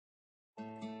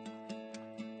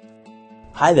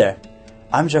Hi there,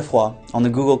 I'm Geoffroy on the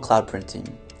Google Cloud Print team.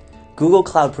 Google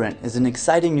Cloud Print is an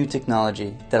exciting new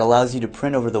technology that allows you to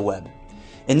print over the web.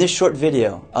 In this short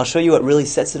video, I'll show you what really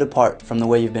sets it apart from the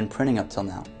way you've been printing up till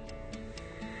now.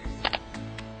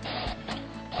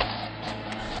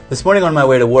 This morning on my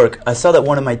way to work, I saw that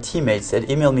one of my teammates had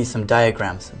emailed me some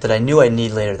diagrams that I knew I'd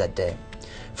need later that day.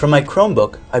 From my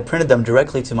Chromebook, I printed them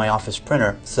directly to my office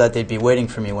printer so that they'd be waiting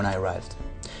for me when I arrived.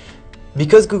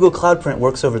 Because Google Cloud Print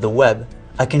works over the web,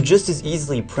 I can just as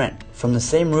easily print from the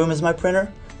same room as my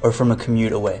printer or from a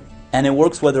commute away. And it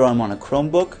works whether I'm on a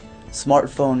Chromebook,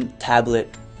 smartphone,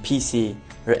 tablet, PC,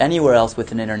 or anywhere else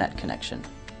with an internet connection.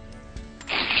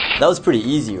 That was pretty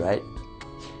easy, right?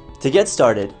 To get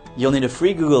started, you'll need a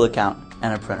free Google account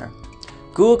and a printer.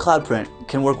 Google Cloud Print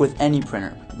can work with any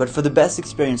printer, but for the best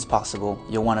experience possible,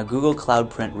 you'll want a Google Cloud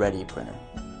Print Ready printer.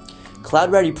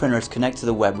 Cloud Ready printers connect to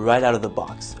the web right out of the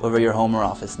box over your home or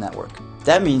office network.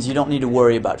 That means you don't need to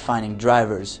worry about finding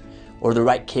drivers or the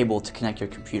right cable to connect your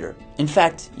computer. In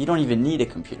fact, you don't even need a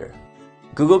computer.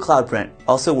 Google Cloud Print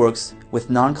also works with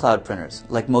non-cloud printers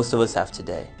like most of us have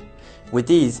today. With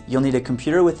these, you'll need a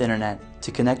computer with internet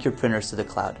to connect your printers to the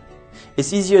cloud.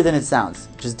 It's easier than it sounds.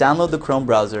 Just download the Chrome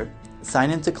browser,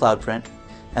 sign into Cloud Print,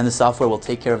 and the software will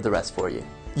take care of the rest for you.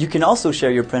 You can also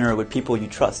share your printer with people you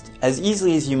trust as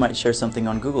easily as you might share something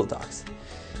on Google Docs.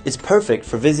 It's perfect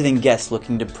for visiting guests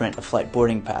looking to print a flight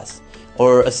boarding pass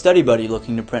or a study buddy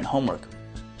looking to print homework.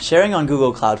 Sharing on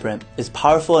Google Cloud Print is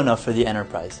powerful enough for the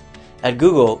enterprise. At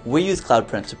Google, we use Cloud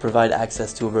Print to provide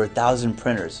access to over 1,000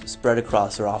 printers spread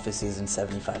across our offices in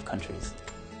 75 countries.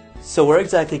 So where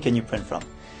exactly can you print from?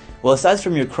 Well, aside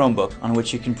from your Chromebook, on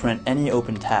which you can print any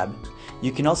open tab,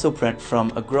 you can also print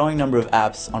from a growing number of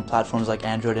apps on platforms like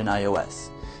Android and iOS.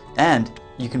 And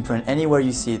you can print anywhere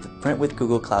you see the Print with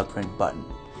Google Cloud Print button.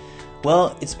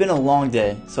 Well, it's been a long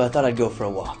day, so I thought I'd go for a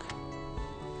walk.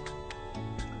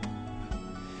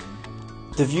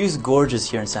 The view's gorgeous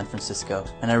here in San Francisco,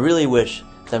 and I really wish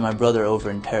that my brother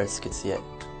over in Paris could see it.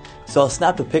 So I'll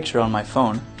snap a picture on my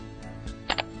phone,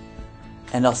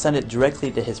 and I'll send it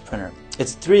directly to his printer.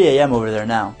 It's 3 a.m. over there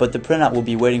now, but the printout will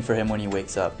be waiting for him when he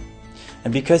wakes up.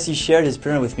 And because he shared his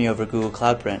printer with me over Google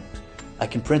Cloud Print, I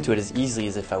can print to it as easily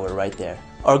as if I were right there.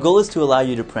 Our goal is to allow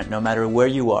you to print no matter where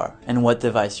you are and what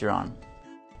device you're on.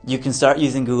 You can start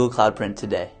using Google Cloud Print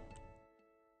today.